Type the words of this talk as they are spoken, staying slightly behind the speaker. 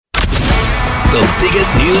The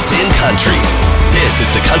biggest news in country. This is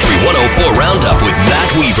the Country 104 Roundup with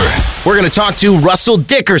Matt Weaver. We're going to talk to Russell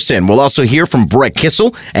Dickerson. We'll also hear from Brett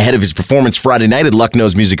Kissel ahead of his performance Friday night at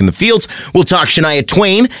Lucknow's Music in the Fields. We'll talk Shania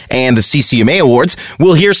Twain and the CCMA Awards.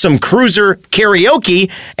 We'll hear some cruiser karaoke,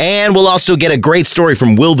 and we'll also get a great story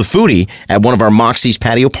from Will the Foodie at one of our Moxie's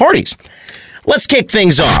patio parties. Let's kick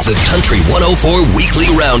things off. The Country 104 Weekly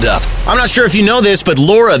Roundup. I'm not sure if you know this, but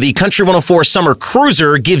Laura, the Country 104 Summer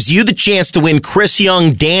Cruiser, gives you the chance to win Chris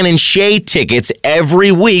Young, Dan, and Shay tickets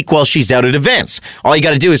every week while she's out at events. All you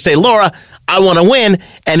got to do is say, Laura, I want to win,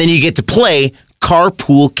 and then you get to play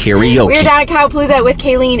carpool karaoke. We're down at Cowpalooza with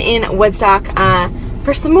Kayleen in Woodstock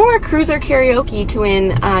for some more cruiser karaoke to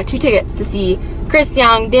win 2 tickets to see Chris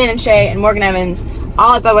Young, Dan and Shay, and Morgan Evans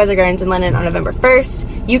all at Budweiser Gardens in London on November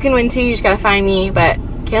 1st. You can win too, you just gotta find me, but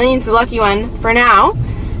Kayleen's the lucky one for now.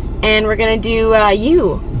 And we're gonna do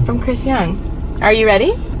You from Chris Young. Are you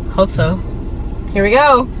ready? Hope so. Here we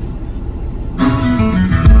go.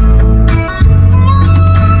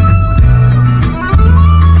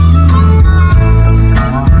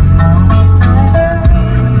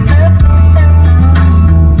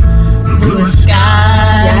 Blue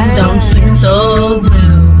skies don't seem so blue,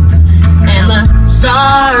 and the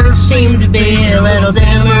stars seem to be a little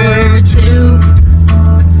dimmer too.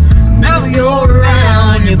 Now you're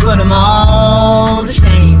around, you put them all to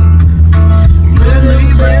shame.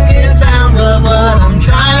 Really break it down, but what I'm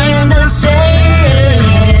trying to say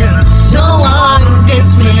is no one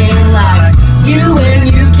gets me like you when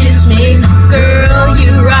you kiss me. Girl,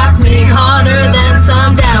 you rock me harder than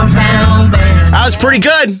some downtown band. That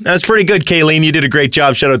was pretty good, Kayleen. You did a great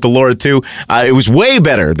job. Shout out to Laura, too. It was way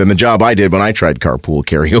better than the job I did when I tried carpool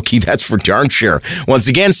karaoke. That's for darn sure. Once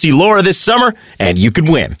again, see Laura this summer, and you could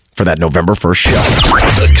win for that November 1st show.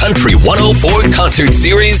 The Country 104 Concert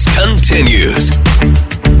Series continues.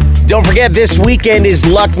 Don't forget, this weekend is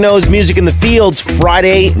Lucknow's Music in the Fields.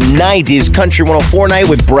 Friday night is Country 104 night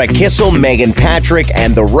with Brett Kissel, Megan Patrick,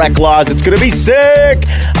 and the Reclaws. It's going to be sick.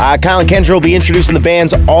 Kyle and Kendra will be introducing the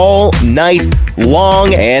bands all night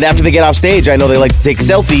long. And after they get off stage, I know they like to take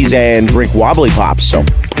selfies and drink wobbly pops. So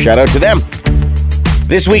shout out to them.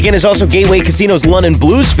 This weekend is also Gateway Casino's London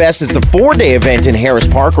Blues Fest. It's the 4-day event in Harris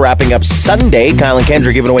Park, wrapping up Sunday. Kyle and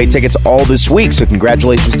Kendra giving away tickets all this week, so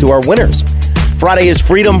congratulations to our winners. Friday is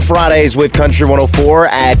Freedom Fridays with Country 104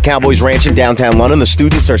 at Cowboys Ranch in downtown London. The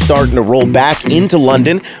students are starting to roll back into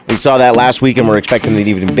London. We saw that last week, and we're expecting an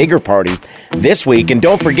even bigger party this week. And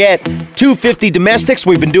don't forget, 250 domestics.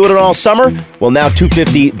 We've been doing it all summer. Well, now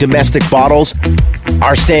 250 domestic bottles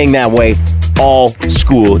are staying that way all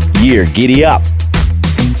school year. Giddy up.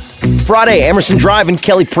 Friday, Emerson Drive and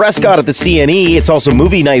Kelly Prescott at the CNE. It's also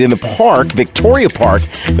movie night in the park, Victoria Park,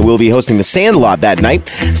 and we'll be hosting the Sandlot that night.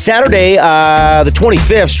 Saturday, the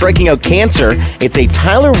 25th, Striking Out Cancer. It's a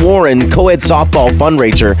Tyler Warren co-ed softball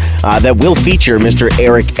fundraiser that will feature Mr.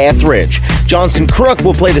 Eric Etheridge. Johnson Crook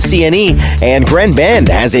will play the CNE, and Grand Bend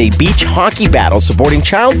has a beach hockey battle supporting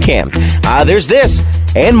Child Camp. There's this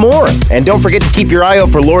and more. And don't forget to keep your eye out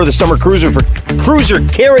for Laura the Summer Cruiser for Cruiser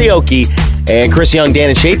Karaoke and Chris Young, Dan,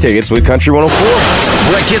 and Shay tickets with Country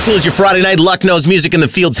 104. Brett Kissel is your Friday night Lucknow's Music in the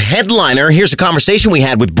Fields headliner. Here's a conversation we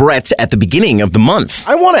had with Brett at the beginning of the month.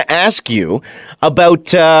 I want to ask you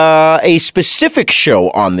about a specific show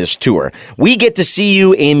on this tour. We get to see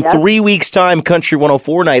you in 3 weeks' time, Country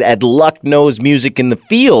 104 night at Lucknow's Music in the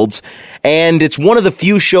Fields, and it's one of the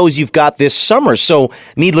few shows you've got this summer. So,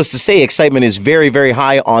 needless to say, excitement is very, very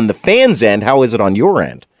high on the fans' end. How is it on your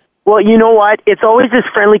end? Well, you know what? It's always this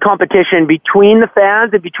friendly competition between the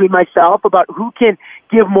fans and between myself about who can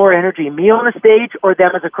give more energy, me on the stage or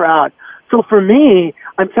them as a crowd. So for me,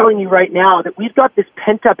 I'm telling you right now that we've got this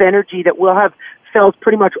pent-up energy that we'll have felt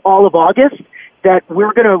pretty much all of August that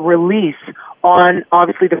we're going to release on,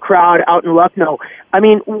 obviously, the crowd out in Lucknow. I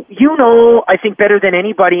mean, you know, I think better than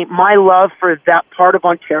anybody, my love for that part of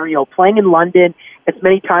Ontario, playing in London as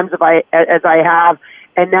many times as I have,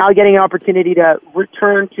 and now getting an opportunity to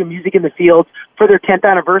return to Music in the Fields for their 10th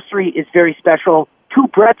anniversary is very special. 2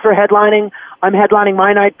 Bretts are headlining. I'm headlining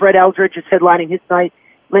my night. Brett Eldridge is headlining his night.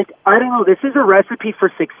 Like, I don't know, this is a recipe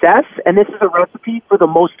for success, and this is a recipe for the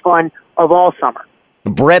most fun of all summer.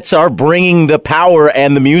 Bretts are bringing the power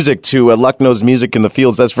and the music to Lucknow's Music in the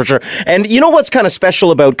Fields, that's for sure. And you know what's kind of special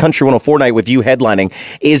about Country 104 night with you headlining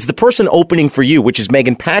is the person opening for you, which is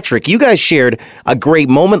Megan Patrick. You guys shared a great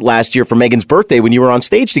moment last year for Megan's birthday when you were on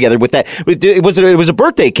stage together with that. It was a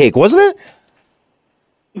birthday cake, wasn't it?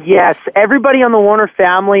 Yes. Everybody on the Warner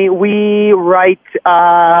family, we write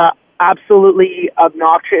absolutely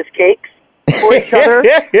obnoxious cakes for each other.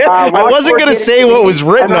 I wasn't going to say what was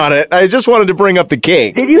written on it. I just wanted to bring up the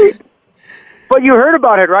cake. Did you? But you heard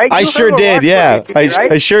about it, right? I sure did, yeah.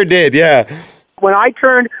 I sure did, yeah. When I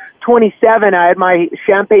turned 27, I had my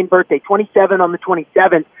champagne birthday, 27 on the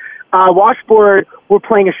 27th. Washboard were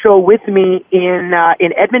playing a show with me in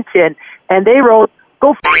Edmonton, and they wrote,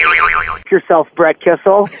 "Go f*** yourself, Brett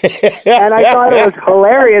Kissel." And I thought it was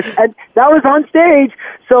hilarious. And that was on stage.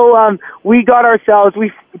 So we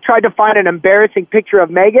tried to find an embarrassing picture of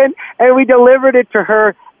Megan, and we delivered it to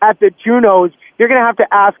her at the Junos. You're going to have to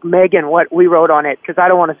ask Megan what we wrote on it, because I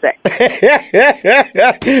don't want to say.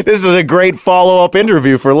 This is a great follow-up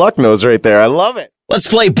interview for Lucknose right there. I love it. Let's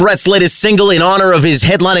play Brett's latest single in honor of his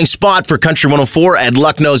headlining spot for Country 104 at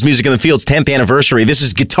Lucknose Music in the Field's 10th anniversary. This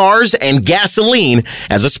is Guitars and Gasoline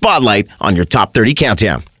as a spotlight on your Top 30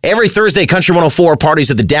 Countdown. Every Thursday, Country 104 parties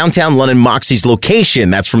at the downtown London Moxie's location.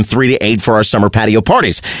 That's from 3 to 8 for our summer patio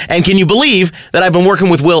parties. And can you believe that I've been working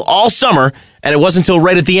with Will all summer, and it wasn't until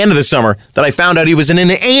right at the end of the summer that I found out he was in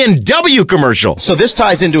an A&W commercial. So this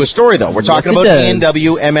ties into a story, though. We're talking about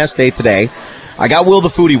A&W MS Day today. I got Will the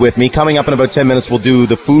Foodie with me. Coming up in about 10 minutes, we'll do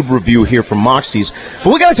the food review here from Moxie's.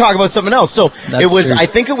 But we got to talk about something else. So I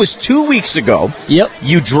think it was 2 weeks ago. Yep.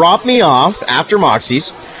 You dropped me off after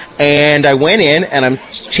Moxie's, and I went in, and I'm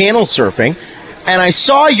channel surfing, and I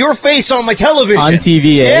saw your face on my television. On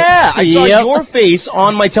TV, eh? Yeah, I saw your face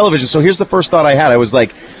on my television. So here's the first thought I had. I was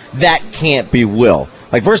like, that can't be Will.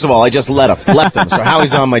 Like, first of all, I just left him, so how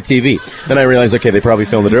he's on my TV. Then I realized, okay, they probably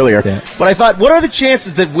filmed it earlier. Yeah. But I thought, what are the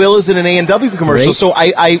chances that Will is in an A&W commercial? Right. So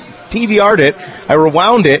I PVR'd it, I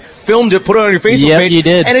rewound it, filmed it, put it on your Facebook page. You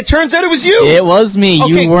did. And it turns out it was you. It was me.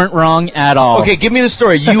 Okay. You weren't wrong at all. Okay, give me the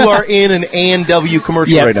story. You are in an A&W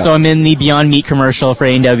commercial right now. So I'm in the Beyond Meat commercial for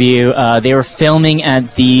A&W. They were filming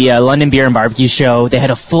at the London Beer and Barbecue Show. They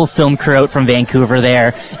had a full film crew out from Vancouver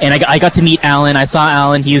there. And I got to meet Alan. I saw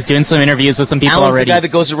Alan. He was doing some interviews with some people Alan's already. the guy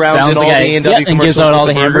that goes around in all the A&W commercials and gives out all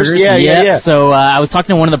the hamburgers. Yeah. So I was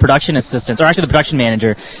talking to one of the production assistants, or actually the production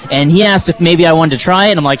manager, and he asked if maybe I wanted to try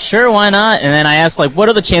it. And I'm like, sure, why not? And then I asked, like, what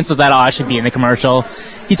are the chances that I should be in the commercial?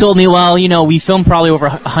 He told me, well, we film probably over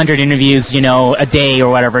 100 interviews, a day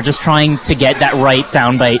or whatever, just trying to get that right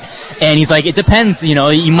soundbite. And he's like, it depends, you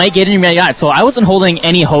might get it, you might not. So I wasn't holding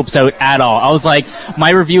any hopes out at all. I was like,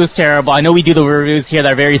 my review is terrible. I know we do the reviews here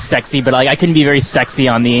that are very sexy, but I couldn't be very sexy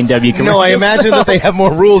on the A&W commercial. No, I imagine that they have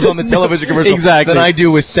more rules on the television commercial than I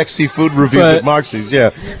do with sexy food reviews at Moxie's,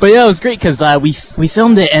 yeah. But yeah, it was great because we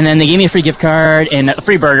filmed it, and then they gave me a free gift card and a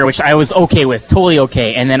free burger, which I was okay with, totally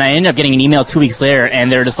okay. And then I ended up getting an email 2 weeks later,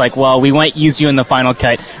 and they're just like, well, we might use you in the final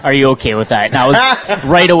cut. Are you okay with that? And I was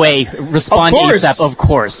right away respond ASAP. Of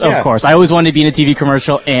course. I always wanted to be in a TV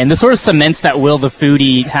commercial, and this sort of cements that Will the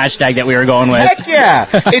Foodie hashtag that we were going with. Heck yeah.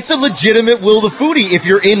 It's a legitimate Will the Foodie if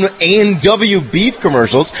you're in A&W beef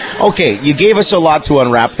commercials. Okay, you gave us a lot to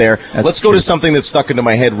unwrap there. Let's go to something that stuck into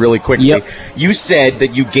my head really quickly. Yep. You said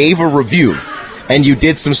that you gave a review and you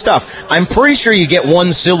did some stuff. I'm pretty sure you get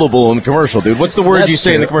one syllable in the commercial, dude. What's the word you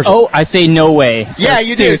say in the commercial? Oh, I say no way. So yeah,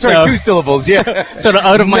 you did. Sorry, 2 syllables. Yeah. So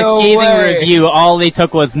out of my scathing review, all they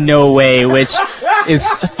took was no way, which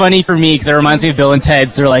is funny for me because it reminds me of Bill and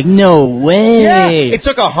Ted's. They're like, no way. Yeah, it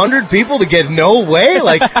took 100 people to get no way.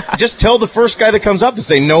 Like, just tell the first guy that comes up to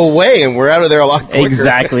say no way, and we're out of there a lot quicker.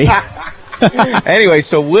 Exactly. Anyway,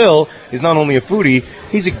 so Will is not only a foodie,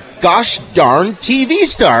 he's a gosh darn TV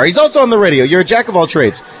star. He's also on the radio. You're a jack of all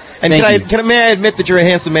trades. And may I admit that you're a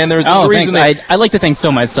handsome man? There's a reason. I like to think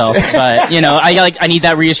so myself, but I need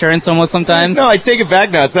that reassurance almost sometimes. No, I take it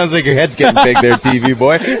back now. It sounds like your head's getting big there, TV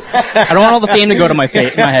boy. I don't want all the fame to go to my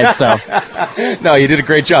head. So no, you did a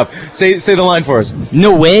great job. Say the line for us.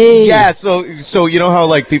 No way. Yeah. So you know how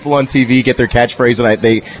like people on TV get their catchphrase and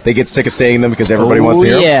they get sick of saying them because everybody wants to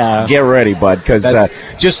hear them? Yeah. Get ready, bud, because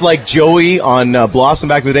just like Joey on Blossom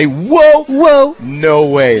back in the day. Whoa. No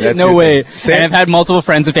way. That's no way. And I've had multiple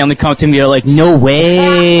friends and family come to me, they're like, no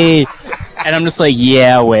way. And I'm just like,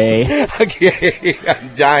 yeah, way. Okay,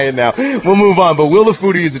 I'm dying now. We'll move on. But Will the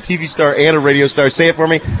Foodie is a TV star and a radio star. Say it for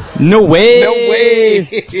me. No way. No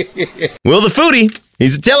way. Will the Foodie.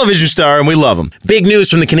 He's a television star, and we love him. Big news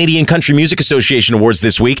from the Canadian Country Music Association Awards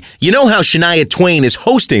this week. You know how Shania Twain is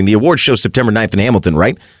hosting the awards show September 9th in Hamilton,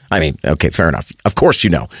 right? I mean, okay, fair enough. Of course you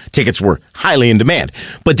know. Tickets were highly in demand.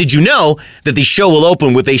 But did you know that the show will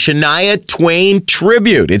open with a Shania Twain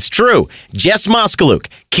tribute? It's true. Jess Moskaluk,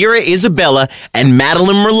 Kira Isabella, and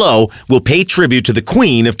Madeline Merlot will pay tribute to the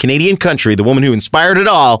queen of Canadian country, the woman who inspired it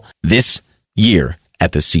all, this year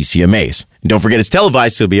at the CCMAs. And don't forget it's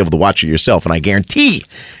televised, so you'll be able to watch it yourself, and I guarantee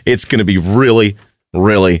it's going to be really,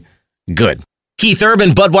 really good. Keith Urban,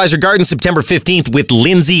 Budweiser Garden, September 15th with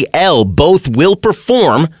Lindsay L. Both will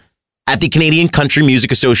perform at the Canadian Country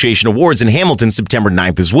Music Association Awards in Hamilton, September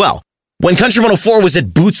 9th as well. When Country 104 was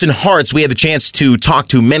at Boots and Hearts, we had the chance to talk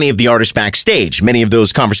to many of the artists backstage. Many of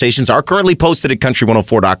those conversations are currently posted at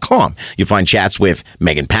country104.com. You'll find chats with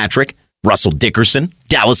Megan Patrick, Russell Dickerson,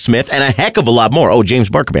 Dallas Smith, and a heck of a lot more. Oh, James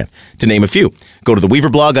Barkerman, to name a few. Go to the Weaver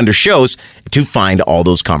blog under shows to find all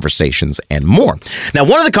those conversations and more. Now,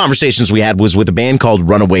 one of the conversations we had was with a band called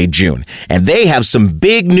Runaway June, and they have some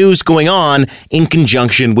big news going on in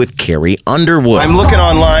conjunction with Carrie Underwood. I'm looking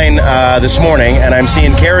online this morning, and I'm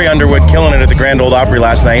seeing Carrie Underwood killing it at the Grand Ole Opry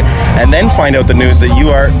last night, and then find out the news that you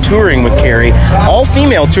are touring with Carrie,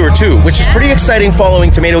 all-female tour too, which is pretty exciting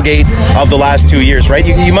following Tomatogate of the last 2 years, right?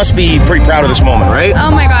 You must be pretty proud of this moment, right? Oh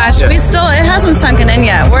my gosh, Yeah. it hasn't sunken in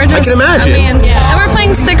yet. We're just, I can imagine. and we're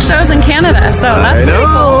playing 6 shows in Canada, so that's pretty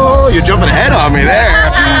cool. You're jumping ahead on me there.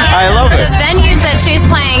 I love it. The venues that she's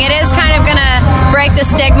playing, it is kind of going to break the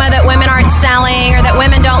stigma that women aren't selling or that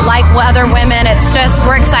women don't like other women. It's just,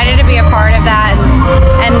 we're excited to be a part of that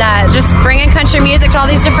and just bringing country music to all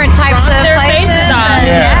these different types of Their places. faces on.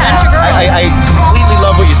 Yeah. I completely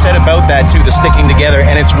love what you said about that too, the sticking together,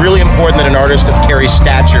 and it's really important that an artist of Carrie's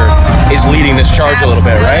stature is leading this charge a little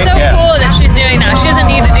bit, right? It's so cool that she's doing that. She doesn't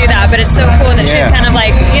need to do that, but it's so cool that she's kind of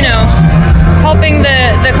like, helping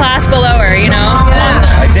the class below her, It's awesome.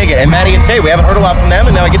 I dig it. And Maddie and Tay, we haven't heard a lot from them,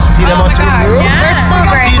 and now I get to see them on tour too. Yeah. They're so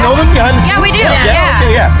great. Do you know them behind the scenes? Yeah, we do.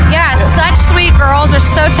 Okay, Yeah, such sweet girls. They're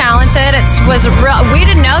so talented. We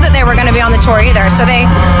didn't know that they were going to be on the tour either, so they're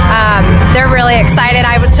really excited.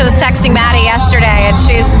 I was texting Maddie yesterday, and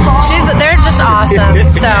they're just awesome.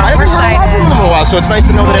 So I we're haven't heard a lot from excited. them in a while, so it's nice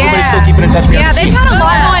to know that everybody's still keeping in touch behind Yeah, the they've scenes. had a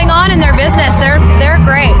lot going on in their business. They're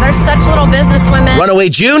great. They're such little business women. Runaway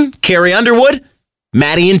June, Carrie Underwood,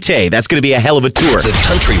 Maddie and Tay. That's going to be a hell of a tour. The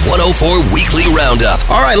Country 104 Weekly Roundup.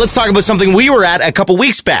 All right, let's talk about something we were at a couple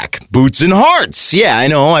weeks back. Boots and Hearts. Yeah, I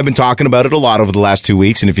know. I've been talking about it a lot over the last 2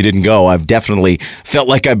 weeks, and if you didn't go, I've definitely felt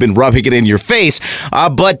like I've been rubbing it in your face.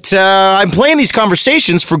 But I'm playing these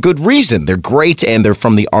conversations for good reason. They're great, and they're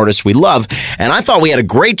from the artists we love. And I thought we had a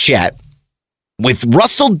great chat with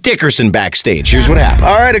Russell Dickerson backstage. Here's what happened.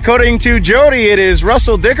 All right, according to Jody, it is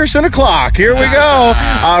Russell Dickerson o'clock. Here we go.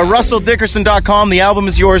 RussellDickerson.com. The album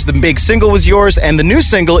is yours. The big single was yours. And the new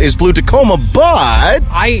single is Blue Tacoma, but...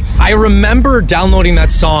 I remember downloading that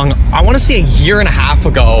song, I want to say a year and a half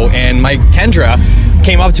ago, and my Kendra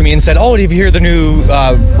came up to me and said, "Oh, did you hear the new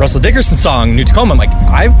Russell Dickerson song, New Tacoma?" I'm like,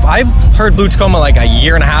 I've heard Blue Tacoma like a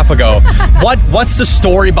year and a half ago. What's the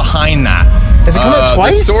story behind that? Has it come out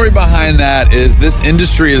twice? The story behind that is this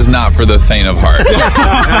industry is not for the faint of heart.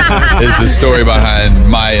 Is the story behind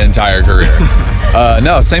my entire career.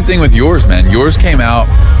 No, same thing with yours, man. Yours came out.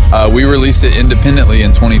 We released it independently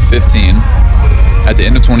in 2015, at the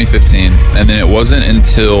end of 2015, and then it wasn't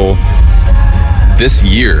until this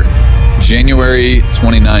year, January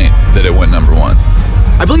 29th, that it went number one.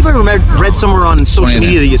 I believe I read somewhere on social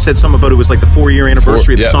media that you said something about it was like the 4-year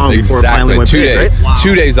anniversary of the song before it finally went big, right?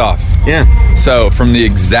 2 days off. Yeah. So from the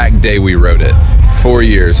exact day we wrote it, 4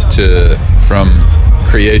 years from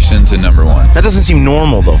creation to number one. That doesn't seem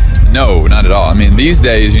normal, though. No, not at all. I mean, these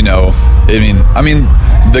days, the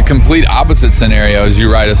complete opposite scenario is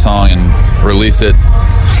you write a song and release it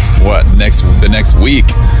the next week,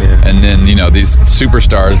 and then these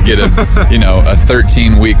superstars get a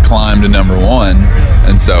 13-week climb to number one.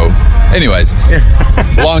 And so anyways,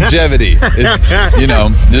 longevity is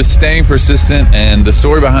just staying persistent. And the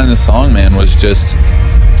story behind the song, man, was just,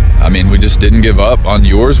 we just didn't give up on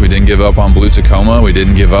yours. We didn't give up on Blue Tacoma. We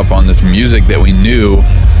didn't give up on this music that we knew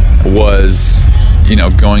was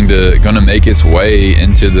going to make its way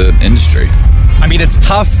into the industry. It's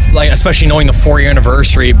tough, especially knowing the 4-year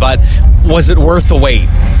anniversary, but was it worth the wait?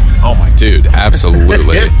 Oh my dude,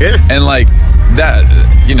 absolutely. And that,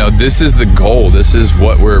 this is the goal. This is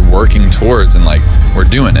what we're working towards, and we're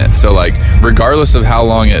doing it. So regardless of how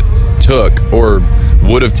long it took or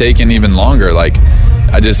would have taken even longer, I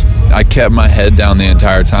kept my head down the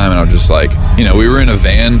entire time, and I was just we were in a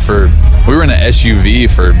van we were in an SUV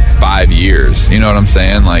for 5 years. You know what I'm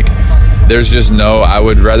saying? There's just I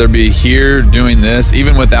would rather be here doing this,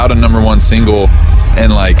 even without a number one single,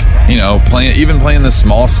 and playing the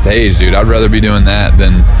small stage, dude. I'd rather be doing that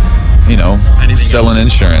than selling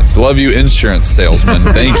insurance. Love you, insurance salesman.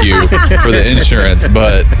 Thank you for the insurance,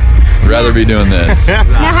 but I'd rather be doing this. Now,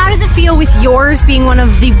 how does it feel with yours being one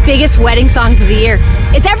of the biggest wedding songs of the year?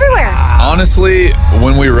 It's everywhere. Honestly,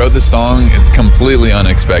 when we wrote the song, completely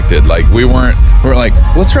unexpected. We were like,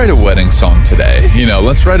 let's write a wedding song today.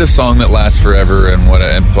 Let's write a song that lasts forever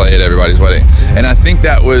and play at everybody's wedding. And I think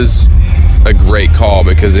that was a great call,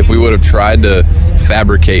 because if we would have tried to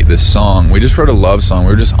fabricate this song, we just wrote a love song.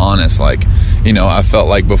 We were just honest. I felt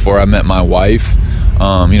like before I met my wife,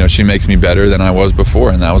 she makes me better than I was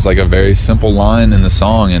before. And that was like a very simple line in the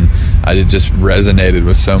song, and it just resonated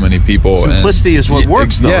with so many people. Simplicity is what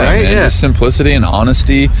works, though, right? Man, just simplicity and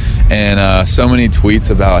honesty, and so many tweets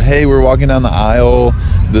about, hey, we're walking down the aisle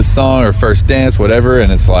to this song or first dance, whatever,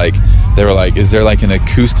 and it's like, they were like, is there like an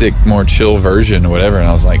acoustic, more chill version or whatever? And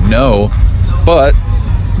I was like, no, but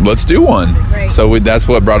let's do one. Right. So that's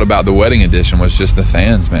what brought about the wedding edition, was just the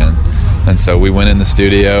fans, man. And so we went in the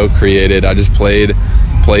studio, I just played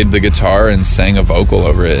the guitar and sang a vocal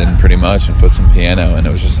over it, and pretty much, and put some piano, and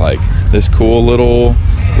it was just like this cool little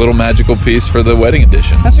magical piece for the wedding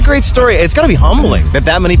edition. That's a great story. It's got to be humbling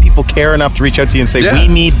that many people care enough to reach out to you and say, we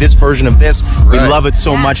need this version of this. We love it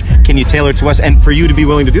so much. Can you tailor it to us? And for you to be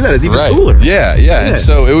willing to do that is even cooler. Yeah. And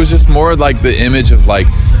so it was just more like the image of like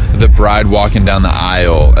the bride walking down the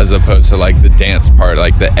aisle, as opposed to like the dance part,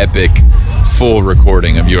 like the epic full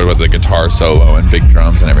recording of you with the guitar solo and big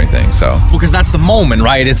drums and everything. So because that's the moment,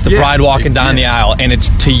 right? It's the bride walking down the aisle, and it's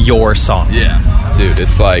to your song. Yeah, dude,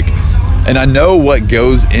 it's like, and I know what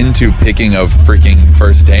goes into picking a freaking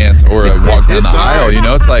first dance or a walk down the aisle.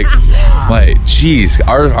 It's like, geez,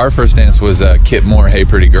 our first dance was Kip Moore, Hey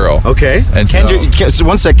Pretty Girl. Okay. And so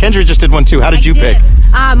one sec, Kendra just did one too. How did you pick?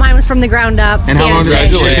 Mine was from the ground up. And how long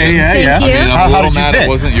did you do it? Thank you. I mean, I'm a little mad it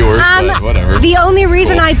wasn't yours, but whatever. The only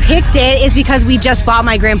reason I picked it is because we just bought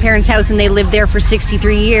my grandparents' house and they lived there for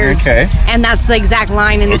 63 years. Okay. And that's the exact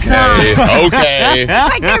line in the song. Okay.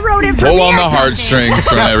 Like I wrote it for pull on the heartstings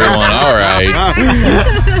from everyone. All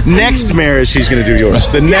right. Next marriage, she's going to do yours.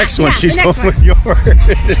 The next one, she's going with yours.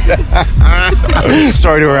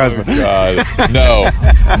 Sorry to her husband. God. No.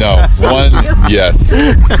 One, yes.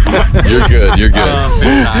 You're good.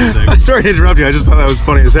 Fantastic. Sorry to interrupt you. I just thought that was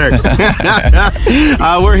funny as heck.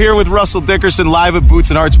 We're here with Russell Dickerson live at Boots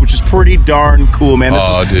and Hearts, which is pretty darn cool, man.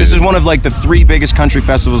 This is one of like the 3 biggest country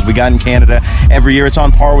festivals we got in Canada every year. It's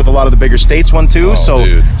on par with a lot of the bigger states one too. It's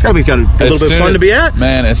got to be kind of a little bit fun to be at.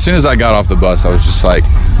 Man, as soon as I got off the bus, I was just like,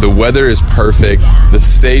 the weather is perfect. The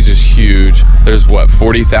stage is huge. There's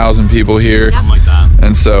 40,000 people here. Something like that.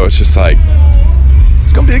 And so it's just like,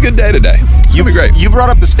 it's going to be a good day today. You'll be great. You brought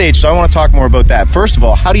up the stage, so I want to talk more about that. First of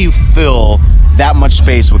all, how do you fill that much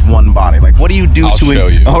space with one body? Like, what do you do I'll show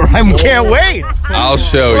you. All right, I can't wait. I'll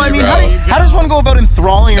show you, bro. How does one go about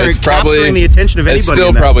enthralling or capturing the attention of anybody? It's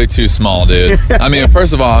still probably too small, dude. I mean,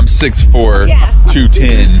 first of all, I'm 6'4",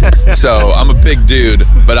 210, so I'm a big dude.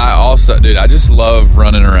 But I also, dude, I just love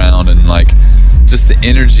running around and like just the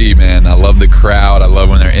energy, man. I love the crowd. I love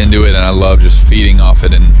when they're into it, and I love just feeding off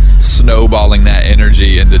it and snowballing that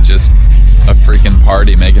energy into just a freaking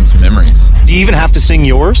party, making some memories. Do you even have to sing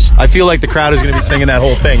yours? I feel like the crowd is going to be singing that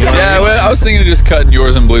whole thing. You know what I mean? Well, I was thinking of just cutting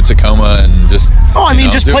yours in Blue Tacoma and just...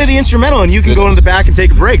 just play the instrumental and you can go in the back and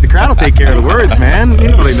take a break. The crowd will take care of the words, man. You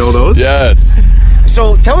know they know those. Yes.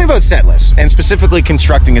 So tell me about set lists, and specifically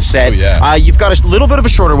constructing a set. You've got a little bit of a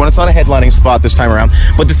shorter one. It's not a headlining spot this time around.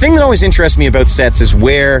 But the thing that always interests me about sets is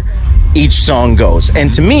where each song goes.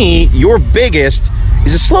 And to me, your biggest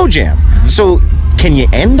is a slow jam. So can you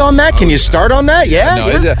end on that? Can you start on that?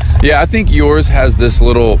 I think yours has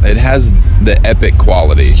it has the epic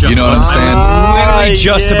quality. You know what I'm saying? Literally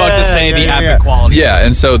just about to say the epic quality. Yeah,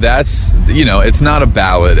 and so that's, it's not a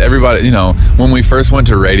ballad. Everybody, when we first went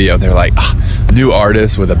to radio, they're like, new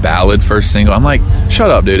artist with a ballad first single. I'm like, shut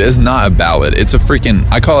up, dude. It's not a ballad. It's a freaking,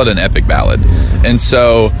 I call it an epic ballad. And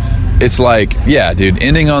so it's like, yeah, dude,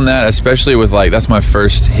 ending on that, especially with like, that's my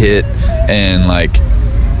first hit, and like,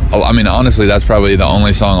 I mean, honestly, that's probably the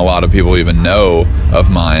only song a lot of people even know of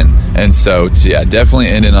mine. And so, yeah, definitely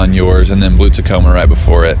ending on yours, and then Blue Tacoma right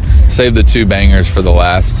before it. Save the 2 bangers for the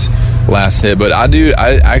last hit. But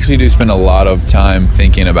I actually do spend a lot of time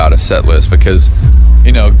thinking about a set list, because,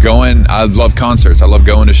 I love concerts. I love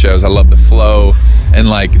going to shows. I love the flow. And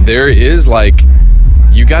like, there is like,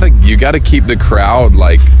 you gotta keep the crowd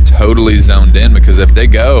like totally zoned in, because if they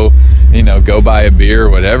go buy a beer or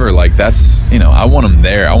whatever, like that's, I want them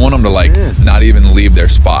there. I want them to like not even leave their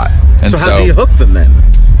spot. And so how do you hook them then?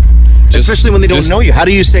 Especially when they don't know you. How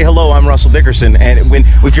do you say, hello, I'm Russell Dickerson, and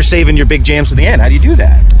if you're saving your big jams to the end, how do you do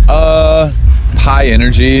that? High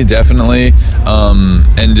energy, definitely,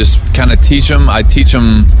 and just kind of teach them. I teach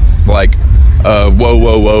them like whoa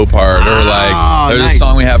whoa whoa part, or like there's a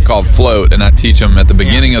song we have called Float, and I teach them at the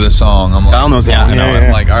beginning of the song. I'm like,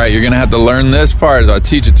 I'm like, all right, you're gonna have to learn this part. So I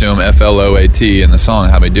teach it to them, FLOAT, in the song,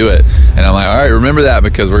 how we do it, and I'm like, all right, remember that,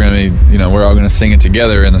 because we're gonna be, we're all gonna sing it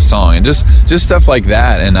together in the song, and just stuff like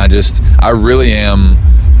that. And I really am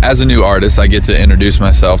as a new artist, I get to introduce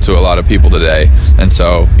myself to a lot of people today. And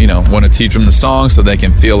so, want to teach them the song so they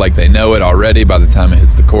can feel like they know it already by the time it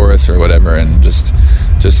hits the chorus or whatever. And just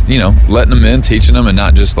letting them in, teaching them, and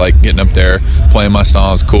not just like getting up there, playing my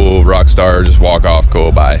songs, cool, rock star, just walk off,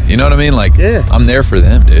 cool, bye. You know what I mean? Like, I'm there for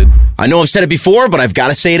them, dude. I know I've said it before, but I've got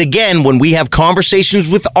to say it again. When we have conversations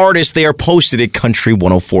with artists, they are posted at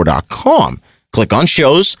country104.com. Click on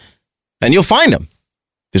shows, and you'll find them.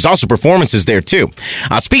 There's also performances there, too.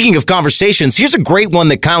 Speaking of conversations, here's a great one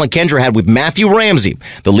that Kyle and Kendra had with Matthew Ramsey,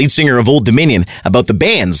 the lead singer of Old Dominion, about the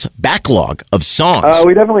band's backlog of songs.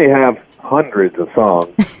 We definitely have hundreds of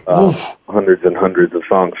songs, hundreds and hundreds of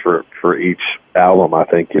songs for each album. I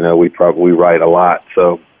think, we write a lot,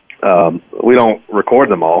 so we don't record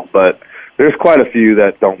them all, but there's quite a few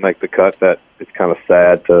that don't make the cut that it's kind of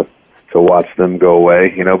sad to watch them go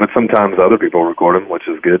away, but sometimes other people record them, which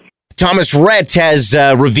is good. Thomas Rhett has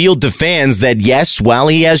revealed to fans that, yes, while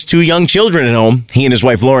he has 2 young children at home, he and his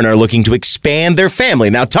wife Lauren are looking to expand their family.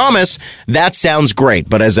 Now, Thomas, that sounds great,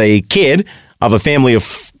 but as a kid of a family of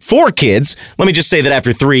 4 kids, let me just say that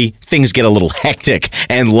after 3, things get a little hectic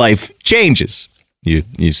and life changes. You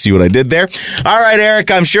see what I did there? All right, Eric,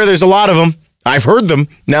 I'm sure there's a lot of them. I've heard them.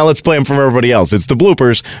 Now let's play them from everybody else. It's the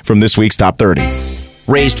bloopers from this week's Top 30.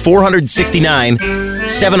 Raised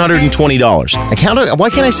 $469,720. Why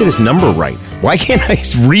can't I say this number right? Why can't I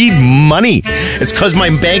read money? It's because my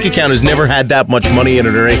bank account has never had that much money in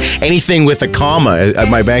it, or anything with a comma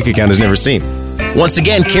my bank account has never seen. Once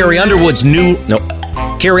again, Carrie Underwood's new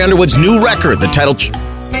record. The title.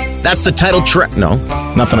 That's the title track. No,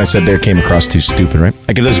 nothing I said there came across too stupid, right?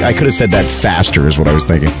 I could have said that faster is what I was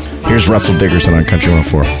thinking. Here's Russell Dickerson on Country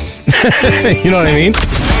 104. You know what I mean?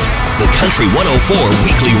 The Country 104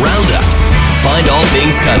 Weekly Roundup. Find all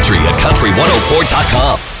things country at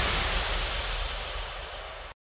country104.com.